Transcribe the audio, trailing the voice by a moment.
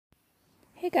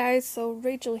Hey guys, so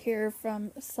Rachel here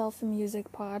from Self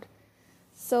Music Pod.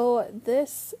 So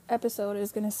this episode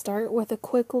is going to start with a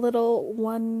quick little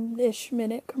 1-ish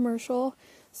minute commercial.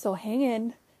 So hang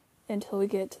in until we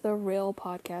get to the real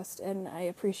podcast, and I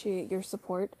appreciate your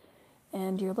support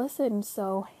and your listen.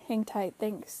 So hang tight.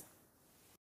 Thanks.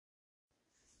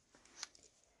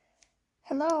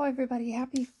 Hello everybody.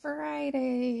 Happy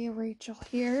Friday. Rachel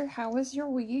here. How was your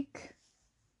week?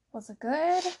 Was it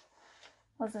good?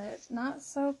 Was it not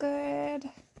so good?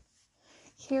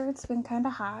 Here it's been kind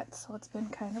of hot, so it's been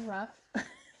kind of rough.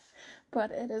 But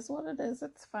it is what it is.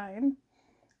 It's fine.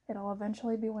 It'll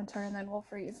eventually be winter and then we'll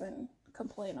freeze and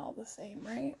complain all the same,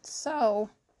 right?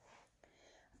 So,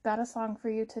 I've got a song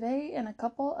for you today and a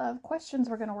couple of questions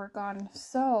we're going to work on.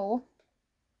 So,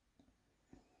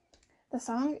 the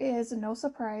song is No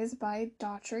Surprise by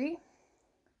Daughtry.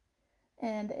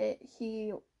 And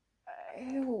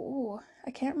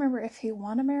I can't remember if he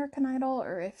won American Idol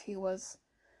or if he was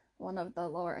one of the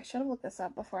lower. I should have looked this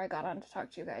up before I got on to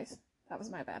talk to you guys. That was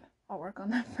my bad. I'll work on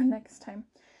that for next time.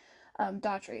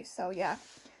 Daughtry. So yeah,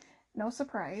 No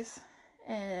Surprise.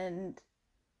 And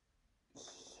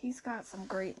he's got some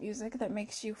great music that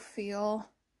makes you feel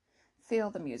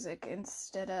the music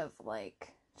instead of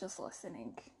like just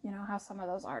listening. You know how some of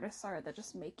those artists are that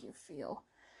just make you feel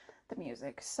the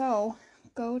music. So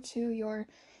go to your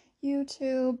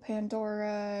YouTube,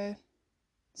 Pandora,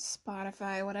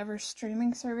 Spotify, whatever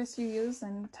streaming service you use,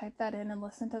 and type that in and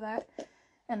listen to that,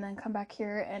 and then come back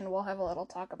here and we'll have a little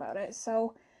talk about it.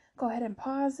 So go ahead and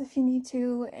pause if you need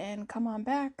to and come on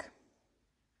back.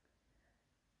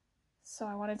 So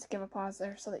I wanted to give a pause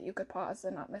there so that you could pause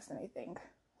and not miss anything.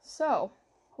 So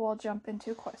we'll jump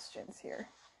into questions here.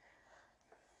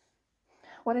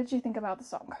 What did you think about the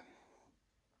song?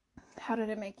 How did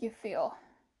it make you feel?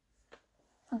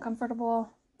 Uncomfortable?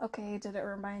 Okay, did it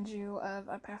remind you of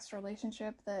a past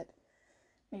relationship that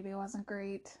maybe wasn't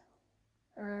great,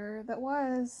 or that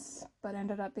was, but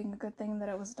ended up being a good thing that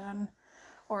it was done?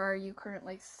 Or are you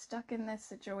currently stuck in this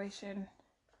situation?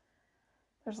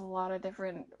 There's a lot of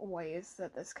different ways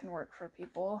that this can work for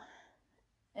people,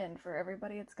 and for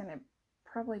everybody it's going to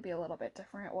probably be a little bit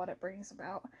different what it brings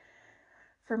about.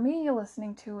 For me,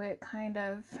 listening to it kind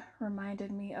of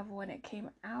reminded me of when it came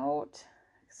out,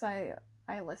 because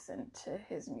I listened to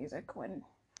his music when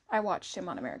I watched him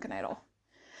on American Idol.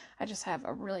 I just have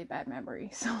a really bad memory,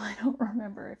 so I don't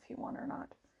remember if he won or not.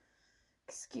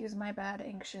 Excuse my bad,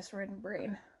 anxious-ridden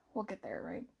brain. We'll get there,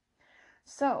 right?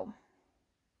 So,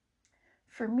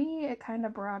 for me, it kind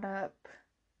of brought up,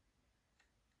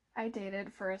 I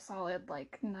dated for a solid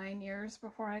 9 years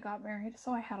before I got married,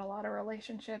 so I had a lot of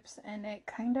relationships, and it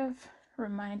kind of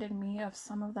reminded me of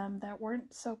some of them that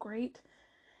weren't so great,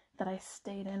 that I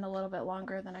stayed in a little bit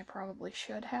longer than I probably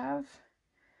should have.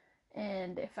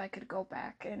 And if I could go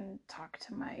back and talk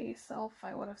to myself,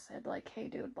 I would have said hey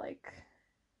dude,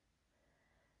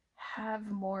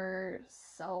 have more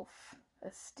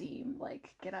self-esteem,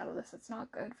 get out of this, it's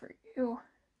not good for you.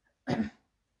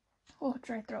 Oh,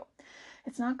 dry throat.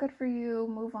 It's not good for you,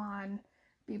 move on,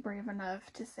 be brave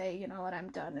enough to say, you know what,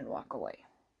 I'm done, and walk away.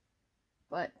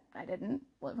 But I didn't.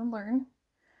 Live and learn,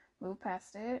 move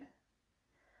past it.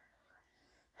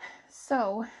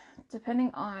 So,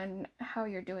 depending on how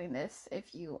you're doing this,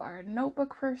 if you are a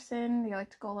notebook person, you like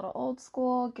to go a little old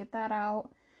school, get that out.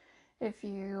 If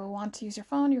you want to use your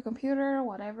phone, your computer,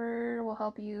 whatever will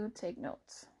help you take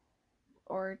notes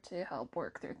or to help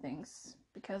work through things,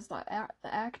 because the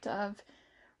act of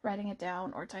writing it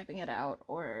down or typing it out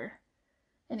or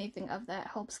anything of that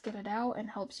helps get it out and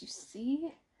helps you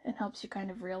see and helps you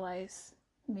kind of realize,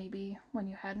 maybe when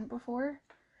you hadn't before,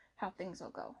 how things will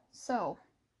go. So,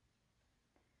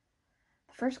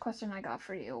 the first question I got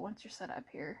for you, once you're set up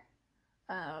here,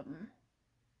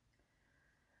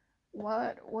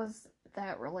 what was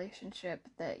that relationship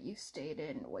that you stayed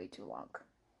in way too long?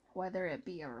 Whether it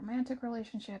be a romantic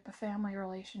relationship, a family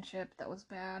relationship that was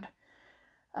bad,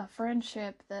 a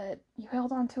friendship that you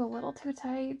held on to a little too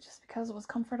tight just because it was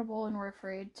comfortable and were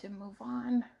afraid to move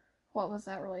on. What was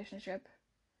that relationship?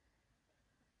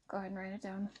 Go ahead and write it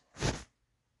down.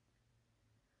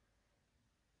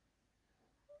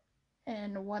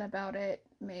 And what about it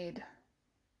made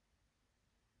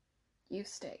you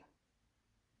stay?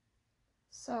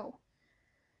 So,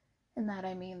 in that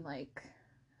I mean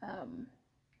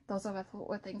those of us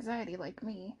with anxiety like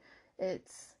me,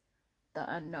 it's the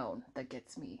unknown that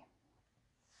gets me.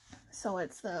 So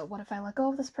it's the, what if I let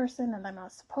go of this person and I'm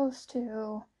not supposed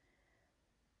to?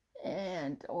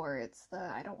 Or it's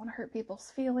the, I don't want to hurt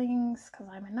people's feelings because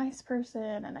I'm a nice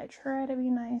person and I try to be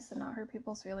nice and not hurt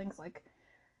people's feelings.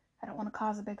 I don't want to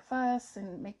cause a big fuss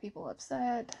and make people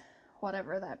upset.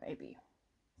 whatever that may be.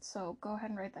 So go ahead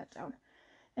and write that down.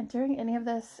 And during any of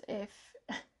this, if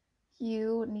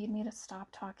you need me to stop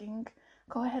talking,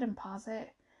 go ahead and pause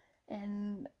it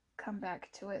and come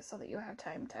back to it so that you have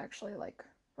time to actually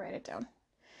write it down.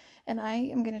 And I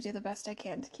am going to do the best I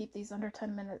can to keep these under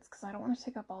 10 minutes because I don't want to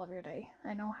take up all of your day.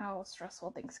 I know how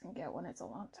stressful things can get when it's a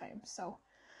long time, so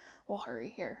we'll hurry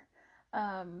here.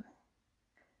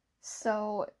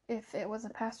 So if it was a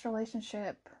past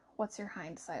relationship, what's your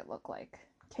hindsight look like?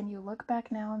 Can you look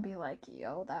back now and be like,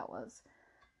 yo, that was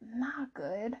not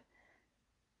good.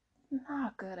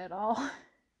 Not good at all.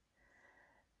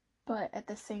 But at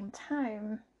the same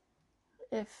time,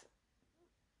 if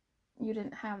you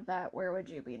didn't have that, where would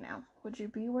you be now? Would you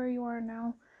be where you are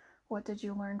now? What did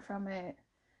you learn from it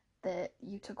that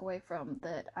you took away from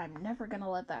that I'm never going to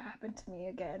let that happen to me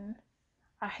again?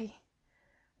 I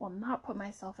will not put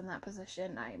myself in that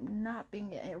position. I'm not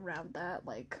being around that.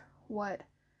 What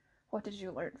did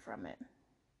you learn from it?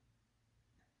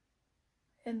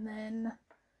 And then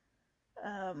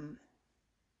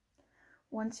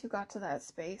once you got to that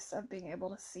space of being able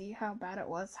to see how bad it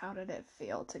was, how did it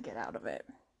feel to get out of it?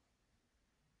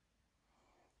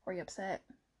 Were you upset?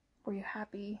 Were you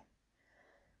happy?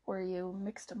 Were you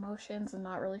mixed emotions and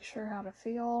not really sure how to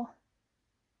feel?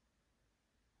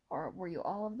 Or were you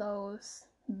all of those?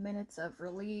 Minutes of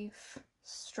relief,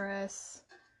 stress,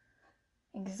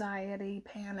 anxiety,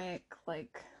 panic?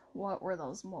 What were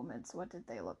those moments? What did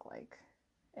they look like?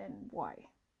 And why?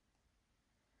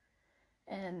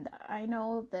 And I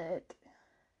know that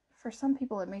for some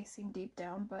people it may seem deep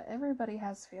down, but everybody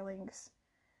has feelings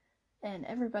and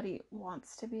everybody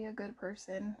wants to be a good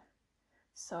person.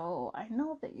 So I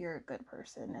know that you're a good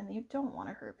person and you don't want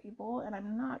to hurt people, and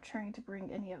I'm not trying to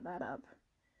bring any of that up.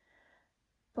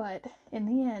 But in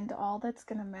the end, all that's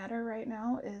going to matter right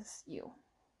now is you.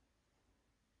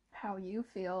 How you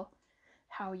feel,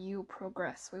 how you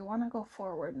progress. We want to go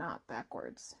forward, not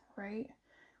backwards, right?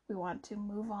 We want to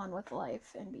move on with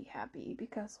life and be happy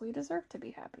because we deserve to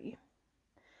be happy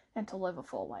and to live a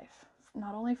full life,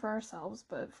 not only for ourselves,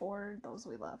 but for those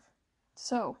we love.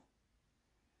 So,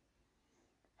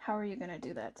 how are you going to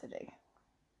do that today?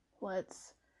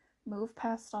 Let's move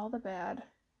past all the bad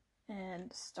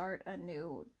and start a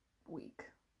new week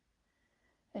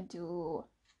and do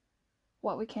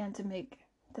what we can to make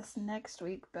this next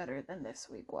week better than this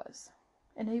week was.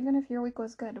 And even if your week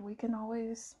was good, we can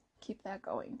always keep that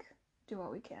going. Do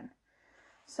what we can.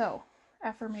 So,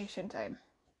 affirmation time.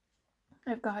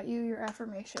 I've got you your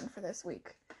affirmation for this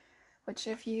week, which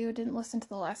if you didn't listen to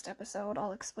the last episode,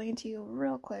 I'll explain to you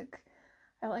real quick.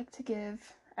 I like to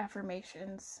give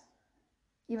affirmations,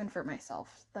 even for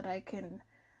myself, that I can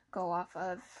go off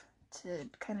of to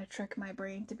kind of trick my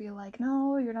brain to be like,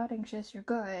 no, you're not anxious, you're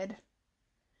good.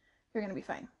 You're going to be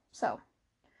fine. So,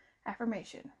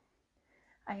 affirmation.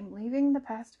 I am leaving the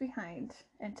past behind,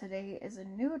 and today is a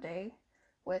new day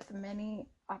with many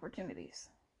opportunities.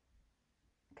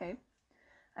 Okay?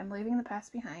 I'm leaving the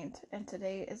past behind, and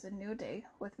today is a new day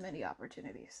with many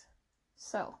opportunities.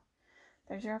 So,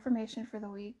 there's your affirmation for the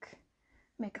week.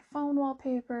 Make a phone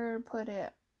wallpaper, put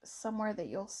it somewhere that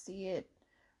you'll see it,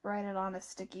 write it on a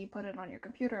sticky, put it on your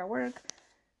computer at work,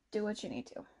 do what you need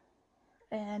to.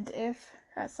 And if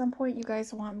at some point you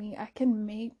guys want me, I can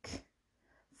make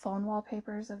phone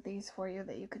wallpapers of these for you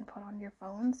that you can put on your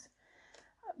phones,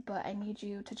 but I need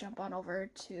you to jump on over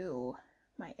to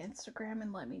my Instagram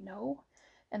and let me know,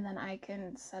 and then I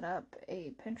can set up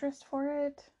a Pinterest for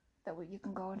it, that way you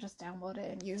can go and just download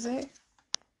it and use it.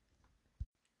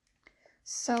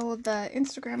 So the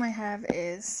Instagram I have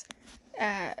is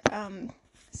at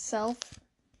self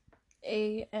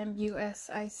AMUSICPOD,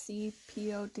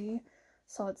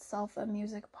 so it's Self a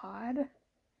Music Pod.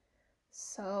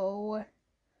 So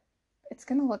it's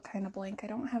gonna look kind of blank. I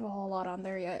don't have a whole lot on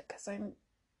there yet because I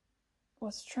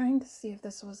was trying to see if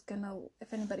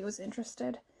if anybody was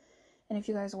interested, and if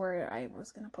you guys were, I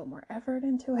was gonna put more effort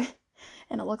into it,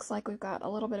 and it looks like we've got a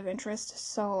little bit of interest,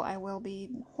 so I will be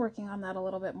working on that a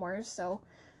little bit more. So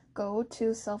go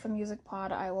to Self a Music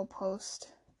Pod. I will post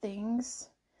things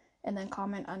and then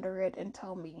comment under it and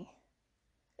tell me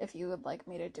if you would like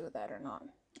me to do that or not,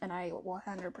 and I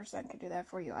 100% can do that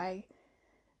for you. I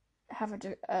have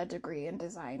a degree in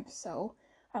design, so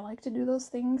I like to do those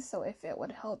things, so if it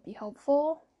would be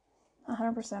helpful,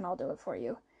 100% I'll do it for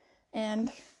you.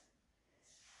 And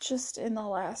just in the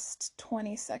last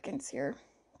 20 seconds here,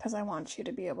 because I want you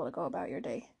to be able to go about your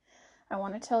day, I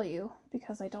want to tell you,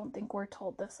 because I don't think we're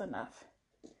told this enough,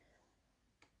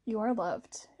 you are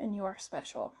loved and you are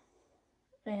special.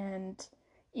 And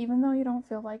even though you don't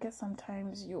feel like it,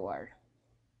 sometimes you are.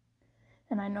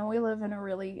 And I know we live in a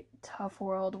really tough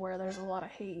world where there's a lot of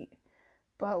hate,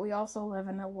 but we also live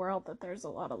in a world that there's a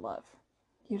lot of love.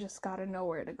 You just gotta know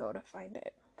where to go to find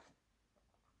it.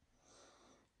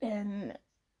 And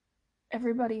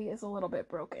everybody is a little bit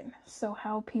broken. So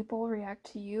how people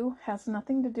react to you has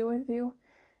nothing to do with you.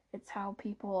 It's how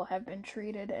people have been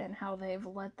treated and how they've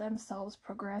let themselves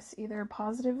progress either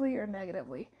positively or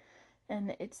negatively.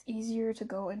 And it's easier to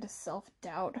go into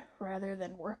self-doubt rather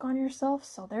than work on yourself.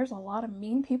 So there's a lot of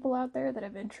mean people out there that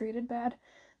have been treated bad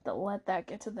that let that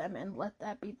get to them and let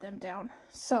that beat them down.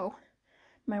 So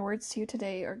my words to you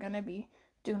today are going to be,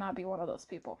 do not be one of those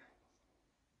people.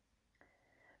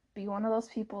 Be one of those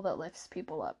people that lifts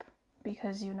people up,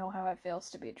 because you know how it feels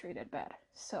to be treated bad.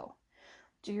 So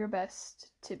do your best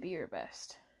to be your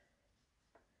best.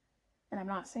 And I'm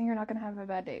not saying you're not going to have a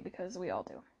bad day, because we all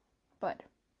do. But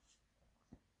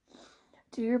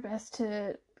do your best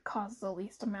to cause the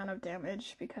least amount of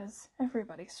damage, because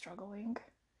everybody's struggling.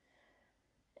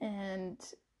 And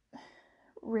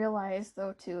realize,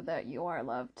 though, too, that you are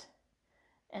loved,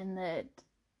 and that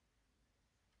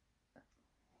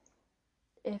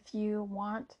if you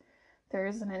want, there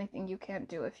isn't anything you can't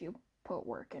do if you put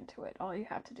work into it. All you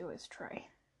have to do is try.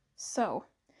 So,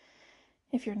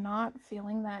 if you're not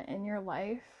feeling that in your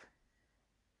life,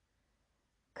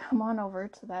 come on over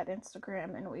to that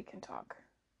Instagram and we can talk.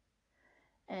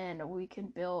 And we can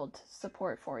build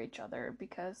support for each other,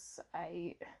 because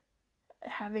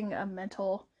having a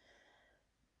mental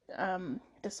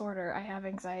disorder, I have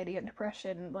anxiety and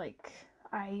depression. Like,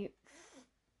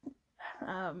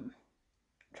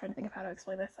 trying to think of how to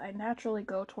explain this. I naturally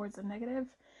go towards the negative,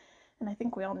 and I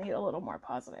think we all need a little more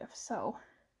positive. So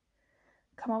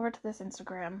come over to this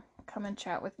Instagram, come and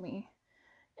chat with me,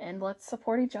 and let's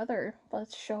support each other.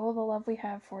 Let's show the love we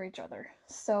have for each other.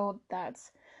 So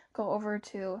that's, go over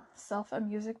to Self a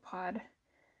Music Pod,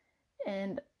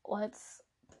 and let's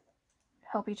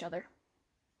help each other.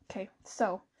 Okay,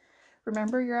 so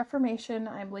remember your affirmation: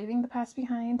 I'm leaving the past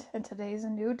behind, and today's a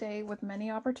new day with many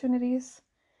opportunities.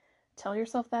 Tell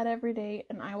yourself that every day,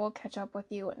 and I will catch up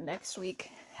with you next week.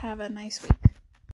 Have a nice week.